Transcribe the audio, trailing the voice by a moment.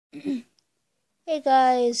Hey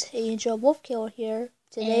guys, Angel Wolfkill here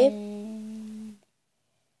today.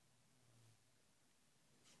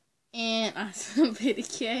 And Aweome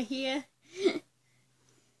PreCure here.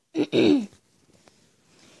 Today,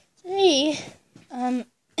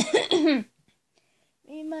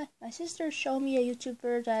 my sister showed me a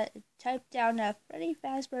YouTuber that typed down a Freddy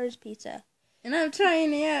Fazbear's Pizza. And I'm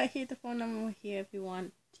trying it out. Here's the phone number here if you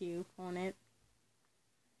want to phone it.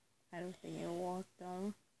 I don't think it'll work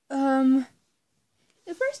though. The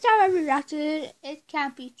first time I reacted, it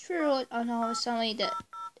can't be true. Oh no, it's only that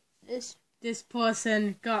this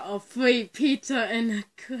person got a free pizza and a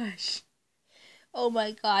crush. Oh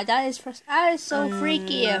my god, that is so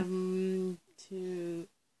freaky.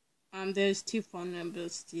 There's two phone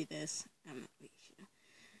numbers to this. I'm not really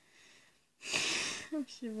sure. I'm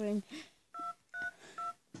shivering.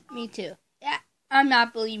 Me too. Yeah, I'm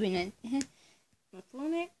not believing it. My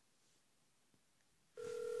phone it.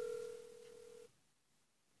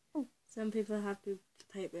 Some people have to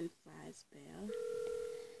type in Fazbear.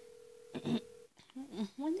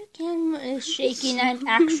 When the camera is shaking, I'm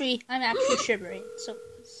actually shivering. So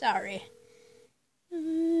sorry.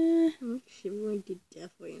 I'm shivering to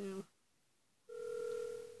death right now.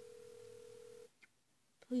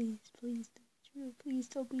 Please don't be true. Please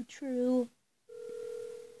don't be true.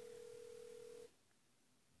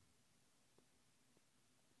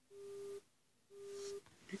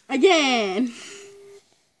 Again.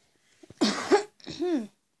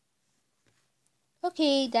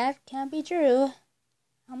 Okay, that can't be true.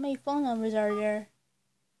 How many phone numbers are there?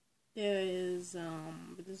 There is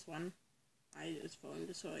this one. I just phoned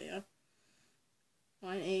the Sawyer.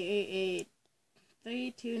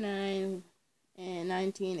 1-888-329 and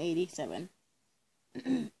 1987.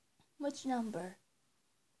 Which number?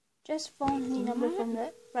 Just phone the number from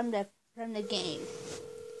the game.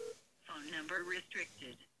 Phone number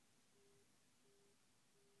restricted.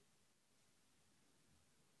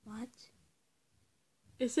 What?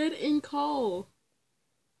 It said in call.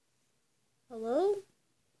 Hello?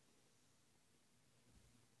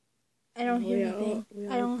 I don't hear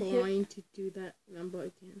anything. I don't hear. We're going to do that number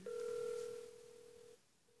again.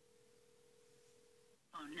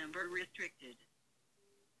 Phone number restricted.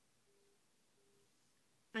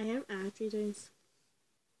 I am actually doing.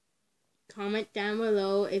 Comment down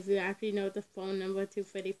below if you actually know the phone number to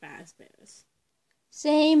Freddy Fazbear's.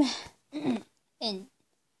 Same. And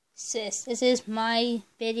sis, this is my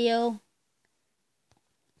video.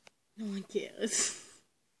 No one cares.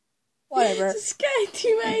 Whatever. Subscribe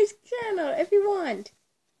to my channel if you want.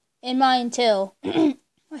 And mine too.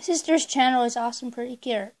 My sister's channel is Aweome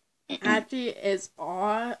PreCure. Actually, it's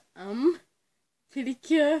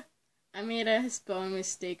PreCure. I made a spelling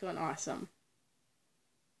mistake on Aweome.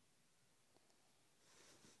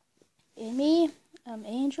 And me, I'm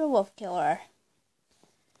Angel Wolfkiller.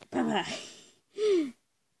 Bye bye.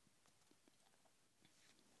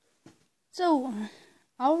 So,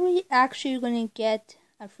 are we actually gonna get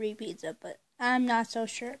a free pizza? But I'm not so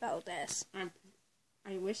sure about this. I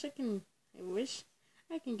wish I can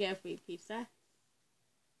get a free pizza.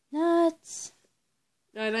 Nuts.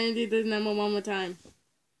 I don't do this number one more time.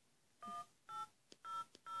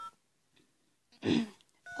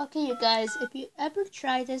 Okay, you guys, if you ever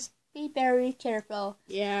try this, be very careful.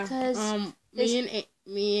 Yeah. Cause me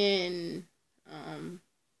and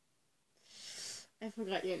I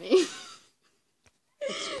forgot your name.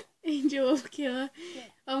 Angel Wolfkill.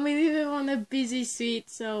 Yeah. We live on a busy street,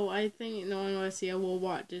 so I think no one will see a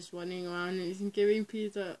robot just running around and giving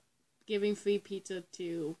free pizza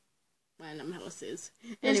to random houses.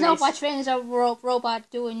 There's no such thing as a robot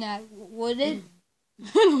doing that, would it? I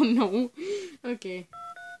don't know. Okay.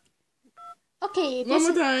 Okay. One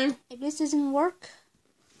more time. If this doesn't work,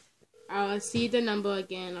 I'll see the number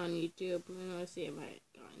again on YouTube and I'll see if I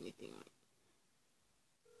got anything right.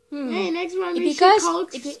 Hey, next one we should call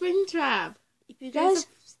Springtrap. If you guys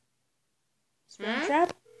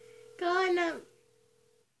Springtrap? Go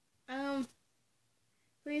on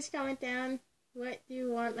please comment down what do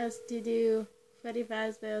you want us to do. Freddy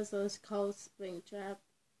Fazbear's or call Springtrap.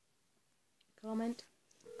 Comment.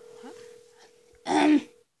 I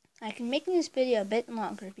can make this video a bit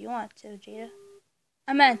longer if you want to, Jada.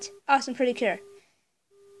 I meant Aweome PreCure.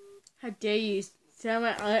 How dare you tell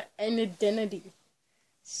my identity?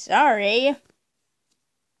 Sorry.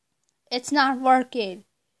 It's not working.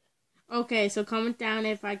 Okay, so comment down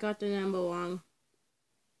if I got the number wrong.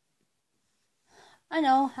 I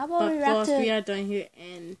know. How about we are done here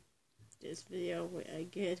and this video with a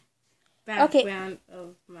good background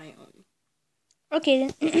of my own. Okay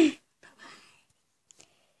then.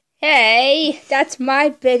 Hey, that's my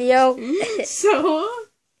video. So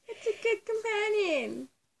companion.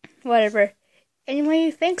 Whatever.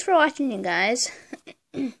 Anyway, thanks for watching, you guys.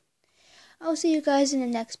 I'll see you guys in the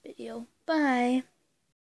next video. Bye.